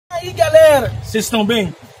aí galera, vocês estão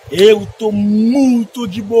bem? Eu tô muito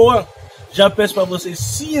de boa. Já peço para vocês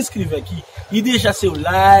se inscrever aqui e deixar seu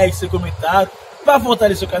like, seu comentário para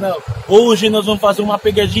fortalecer o canal. Hoje nós vamos fazer uma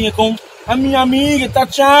pegadinha com a minha amiga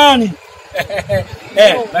Tatiane.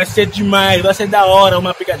 Vai ser demais, vai ser da hora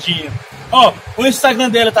uma pegadinha. Ó, o Instagram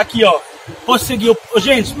dela tá aqui, ó. Pode seguir,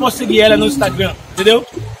 gente, pode seguir ela no Instagram, entendeu?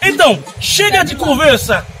 Então, chega de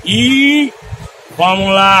conversa e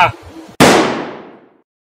vamos lá.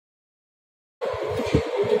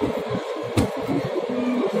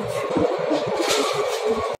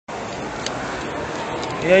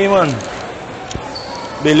 E aí, mano?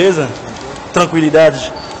 Beleza?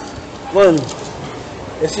 Tranquilidade? Mano,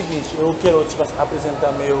 é o seguinte, eu quero te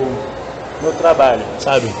apresentar meu trabalho,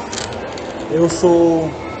 sabe? Eu sou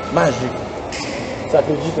mágico. Você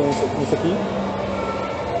acredita nisso aqui?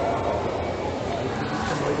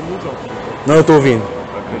 Não, eu tô ouvindo.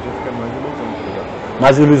 Eu acredito que é mais ilusão, tá ligado?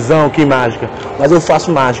 Mais ilusão que mágica. Mas eu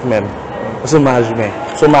faço mágico mesmo. Eu sou mágico mesmo.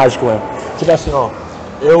 Sou mágico mesmo. Tipo assim, ó.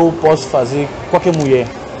 Eu posso fazer, qualquer mulher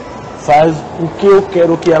faz o que eu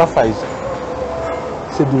quero que ela faz.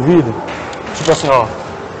 Você duvida? Tipo assim, ó.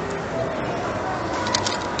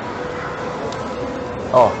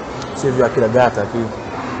 Ó, você viu aquela gata aqui?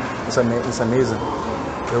 Essa mesa?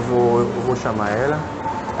 Eu vou chamar ela.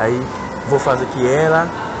 Aí vou fazer que ela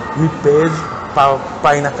me pede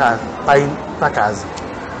pra ir na casa, pra ir pra casa.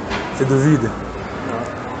 Você duvida?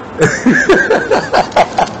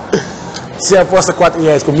 Você aposta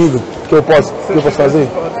R$4 comigo? Que eu posso fazer?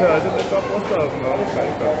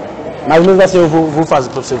 Mas mesmo assim eu vou fazer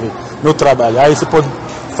pra você ver meu trabalho. Aí você pode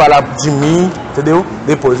falar de mim, entendeu?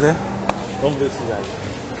 Depois, né? Vamos ver se já.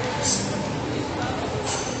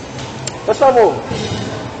 Por favor.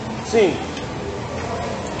 Sim.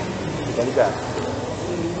 Fica ligado.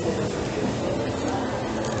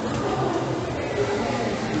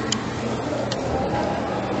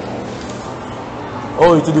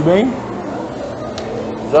 Oi, tudo bem?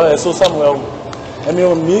 Eu sou o Samuel. É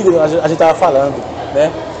meu amigo, a gente tava falando, né?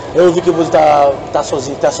 Eu vi que você tá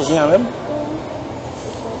sozinho. Tá sozinha mesmo?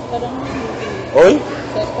 Tô esperando um amigo ali. Oi?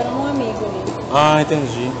 Tô esperando um amigo ali. Ah,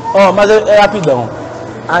 entendi. Ó, mas é rapidão.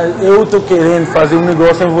 Eu tô querendo fazer um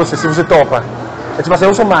negócio em você, se você topa. É tipo assim,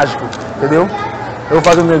 eu sou mágico, entendeu? Eu vou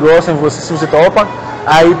fazer um negócio em você, se você topa.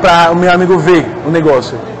 Aí pra o meu amigo ver o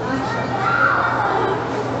negócio.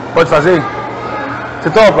 Pode fazer? Você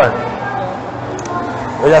topa?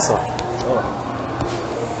 Olha só.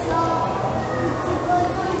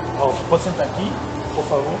 Ó, pode sentar aqui, por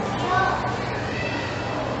favor.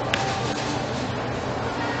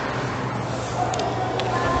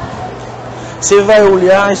 Você vai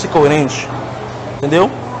olhar esse corrente,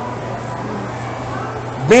 entendeu?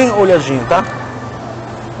 Bem olhadinho, tá?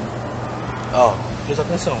 Ó, presta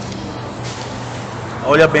atenção.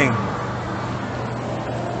 Olha bem.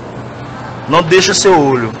 Não deixa seu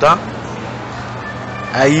olho, tá?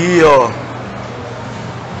 Aí, ó.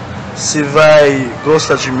 Você vai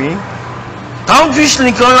gostar de mim. Tá um bicho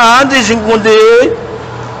ligando lá, deixa eu esconder.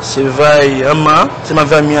 Você vai amar. Você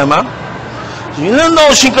vai me amar.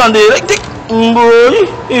 Não, chincadeira.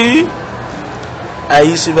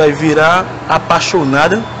 Aí você vai virar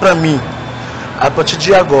apaixonada pra mim. A partir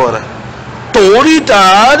de agora.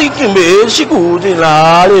 Toridade que me segure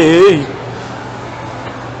lá.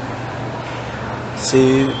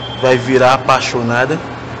 Você vai virar apaixonada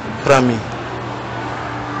pra mim.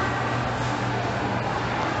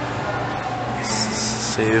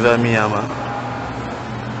 Você vai me amar.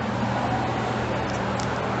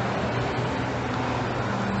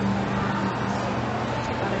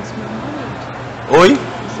 Oi?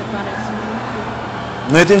 Você parece meu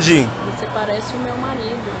marido. Não entendi. Você parece o meu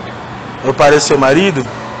marido. Eu pareço seu marido?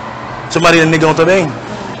 Seu marido é negão também?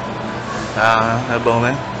 Ah, é bom,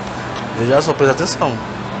 né? Veja só, presta atenção.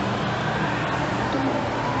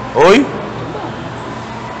 Oi?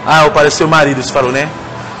 Ah, eu pareço seu marido, você falou, né?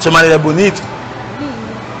 Seu marido é bonito?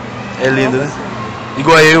 Lindo. É lindo, né?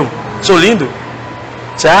 Igual eu. Sou lindo?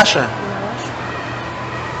 Você acha? Eu acho.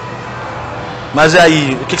 Mas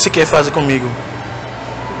aí, o que você quer fazer comigo? O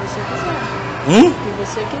que você quiser. Hum? O que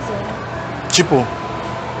você quiser. Tipo, O que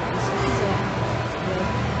você quiser.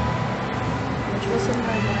 Onde você me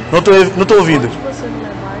levar? não tô ouvindo. Onde você me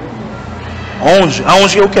levar, eu vou. Onde?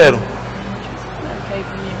 Aonde eu quero? Onde você quiser. Quer ir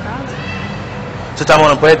pra minha casa? Você tá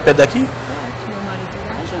morando perto daqui? Pode. Meu marido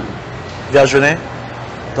tá viajando. Viajou, né?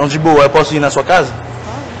 Então de boa, eu posso ir na sua casa?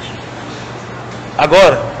 Pode.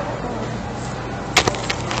 Agora?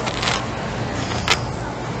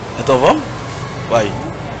 Então vamos? Vai.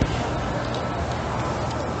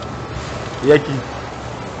 E aqui?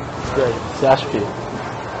 E aí, você acha o quê?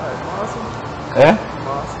 Massa. É?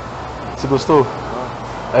 Massa. Você gostou?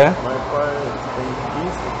 Ah. É? Mas qual é? Tem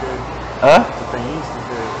INSCREVER? Hã? Você tem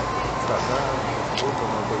INSCREVER? Instagram? Facebook?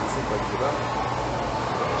 Alguma coisa assim? Pode ajudar?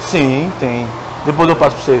 Sim, tem. Depois eu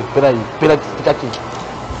passo pra você. Peraí, fica aqui.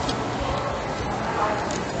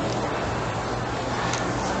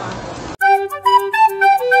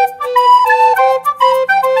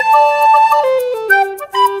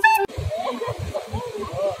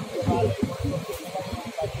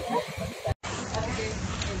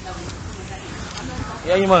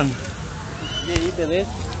 E aí, mano? E aí, beleza?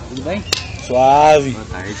 Tudo bem? Suave. Boa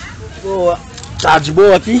tarde. Boa. Tá de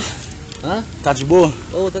boa aqui? Hã? Tá de boa?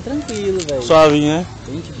 Ô, tá tranquilo, velho. Suave, né?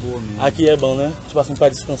 Gente boa mesmo. Aqui é bom, né? Tipo assim, pra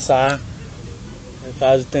descansar.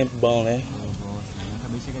 Faz o tempo bom, né? Eu gosto, eu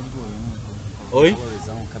acabei de chegar de Goiânia. Oi?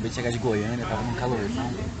 Calorzão. Acabei de chegar de Goiânia, tava num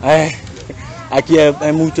calorzão. É. Aqui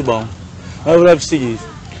é muito bom. Mas eu vou seguir.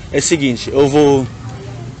 É o seguinte, eu vou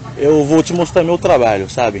te mostrar meu trabalho,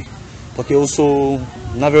 sabe? Porque eu sou,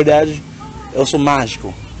 na verdade, eu sou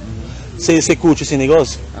mágico. Você curte esse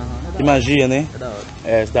negócio? Aham. De magia, né? É da hora.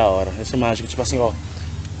 É da hora. Eu sou mágico. Tipo assim, ó.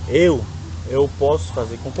 Eu posso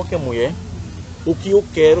fazer com qualquer mulher o que eu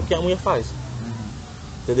quero que a mulher faz.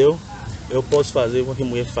 Entendeu? Eu posso fazer com que a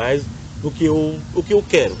mulher faz o que eu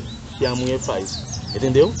quero que a mulher faz.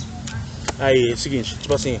 Entendeu? Aí é o seguinte,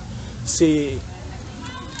 tipo assim, se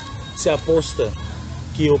aposta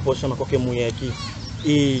que eu posso chamar qualquer mulher aqui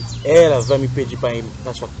e ela vai me pedir pra ir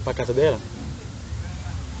pra casa dela?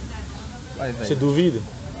 Vai, Você velho. duvida?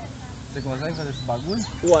 Você consegue fazer esse bagulho?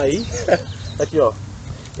 Uai, aqui ó,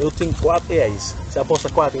 eu tenho R$4. Você aposta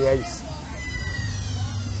R$4?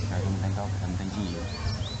 Cara, não tem dinheiro.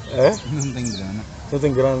 É? Não tem grana. Você não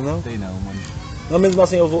tem grana não? Não tem não, mano. Não, mesmo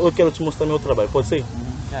assim eu quero te mostrar meu trabalho, pode ser?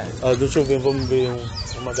 Cara, Ah, deixa eu ver, vamos ver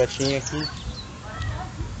uma gatinha aqui.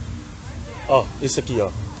 Ó, isso aqui ó.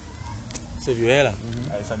 Você viu ela?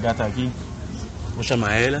 Essa gata aqui. Vou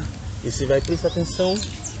chamar ela. E você vai prestar atenção,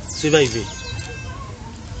 você vai ver.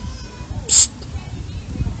 Psst.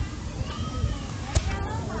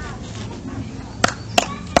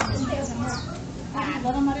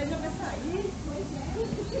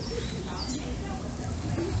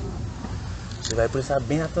 Você vai prestar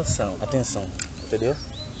bem atenção, entendeu?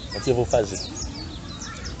 É o que eu vou fazer.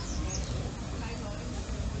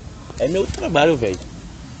 É meu trabalho, velho.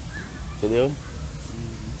 Entendeu?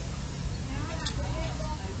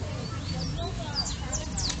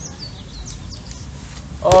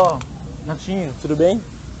 Ó, gatinho, tudo bem?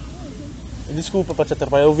 Desculpa pra te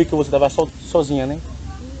atrapalhar, eu vi que você tava sozinha, né?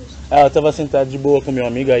 Ah, eu tava sentado de boa com meu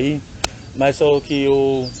amigo aí, mas só que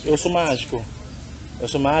eu sou mágico. Eu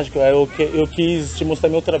sou mágico, aí eu quis te mostrar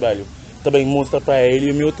meu trabalho. Também mostrar pra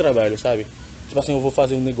ele o meu trabalho, sabe? Tipo assim, eu vou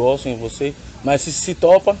fazer um negócio em você, mas se você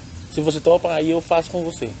topa, aí eu faço com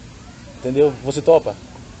você. Entendeu? Você topa?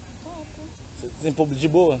 Topo. Você tem público de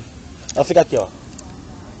boa? Ela fica aqui, ó.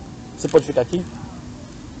 Você pode ficar aqui?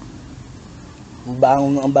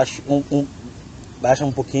 Baixa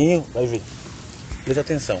um pouquinho, vai ver. Presta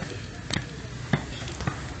atenção.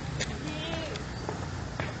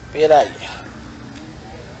 Pera aí.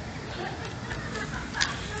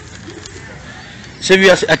 Você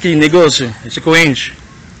viu aquele negócio? Esse corrente?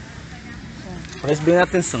 Presta bem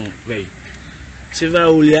atenção, velho. Você vai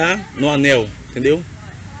olhar no anel, entendeu?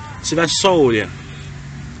 Você vai só olhar.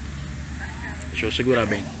 Deixa eu segurar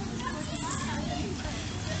bem.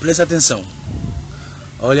 Presta atenção.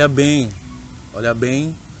 Olha bem. Olha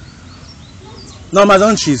bem. Não, mas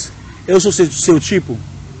antes, eu sou seu tipo?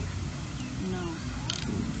 Não.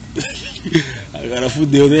 Agora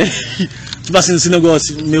fudeu, né? Tipo assim, você não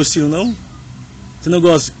gosta do meu estilo, não? Você não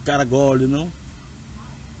gosta de cara gordo, não?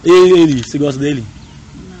 Ele, você gosta dele?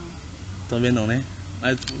 Não. Também não, né?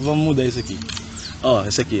 Mas vamos mudar isso aqui. Ó,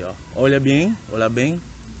 esse aqui, ó. Olha bem, olha bem.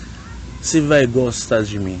 Você vai gostar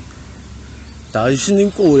de mim. Tá?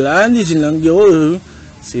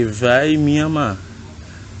 Você vai me amar.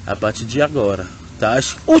 A partir de agora. Tá?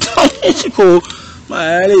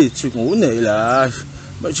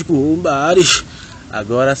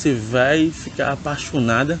 Agora você vai ficar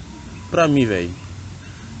apaixonada pra mim, velho.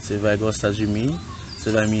 Você vai gostar de mim.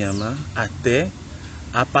 Você vai me amar. Até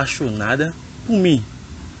apaixonada por mim.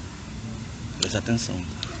 Presta atenção,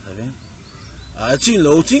 tá vendo?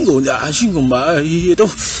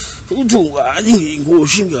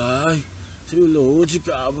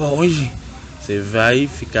 Você vai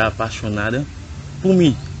ficar apaixonada por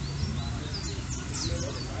mim.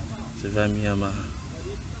 Você vai me amar.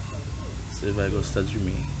 Você vai gostar de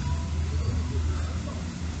mim.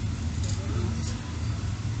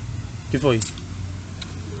 O que foi? Você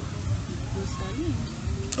é lindo.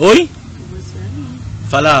 Oi? Você é lindo.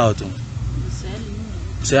 Fala alto. Você é lindo.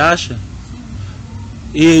 Você acha?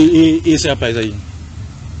 E esse rapaz aí?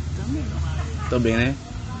 Também. Também, né?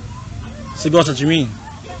 Você gosta de mim?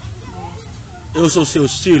 Eu sou o seu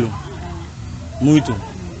estilo? Muito.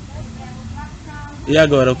 E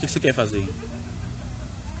agora, o que você quer fazer?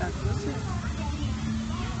 Ficar com você.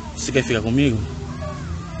 Você quer ficar comigo?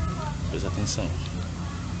 Presta atenção.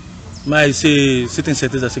 Mas você tem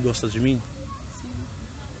certeza que você gosta de mim? Sim.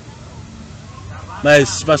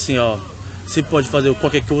 Mas, tipo assim, ó, você pode fazer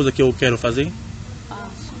qualquer coisa que eu quero fazer?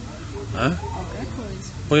 Faço. Hã? Qualquer coisa.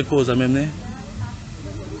 Qualquer coisa mesmo, né?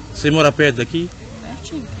 Você mora perto daqui?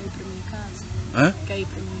 Pertinho. Quer ir pra minha casa? Hã? Quer ir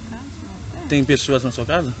pra minha casa? Não. Perto. Tem pessoas na sua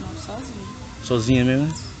casa? Não, sozinho. Sozinha mesmo,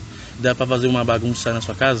 né? Dá pra fazer uma bagunça na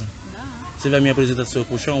sua casa? Dá. Você vai me apresentar seu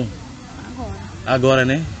colchão? Agora. Agora,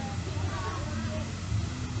 né?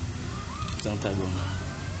 Então tá bom.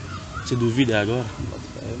 Você duvida agora?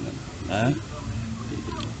 Hã?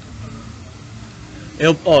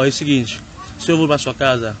 Ó, é o seguinte, se eu vou pra sua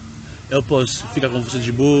casa, eu posso ficar com você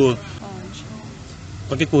de boa, Pode.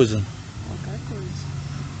 qualquer coisa. Qualquer coisa.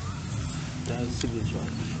 Tá, é o seguinte, ó.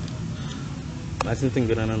 Mas você não tem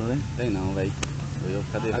grana não, né? Tem não, velho. Eu ia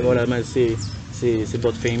ficar devendo. Agora, mas você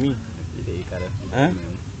bota fé em mim? Virei, cara. Hã?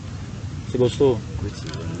 Você gostou? Curti,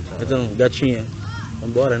 velho. Então, gatinha,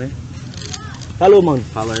 vambora, né? Falou, mano.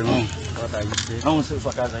 Fala, irmão. Boa tarde. Vamos pra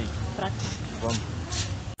sua casa aí. Pra cá. Vamos.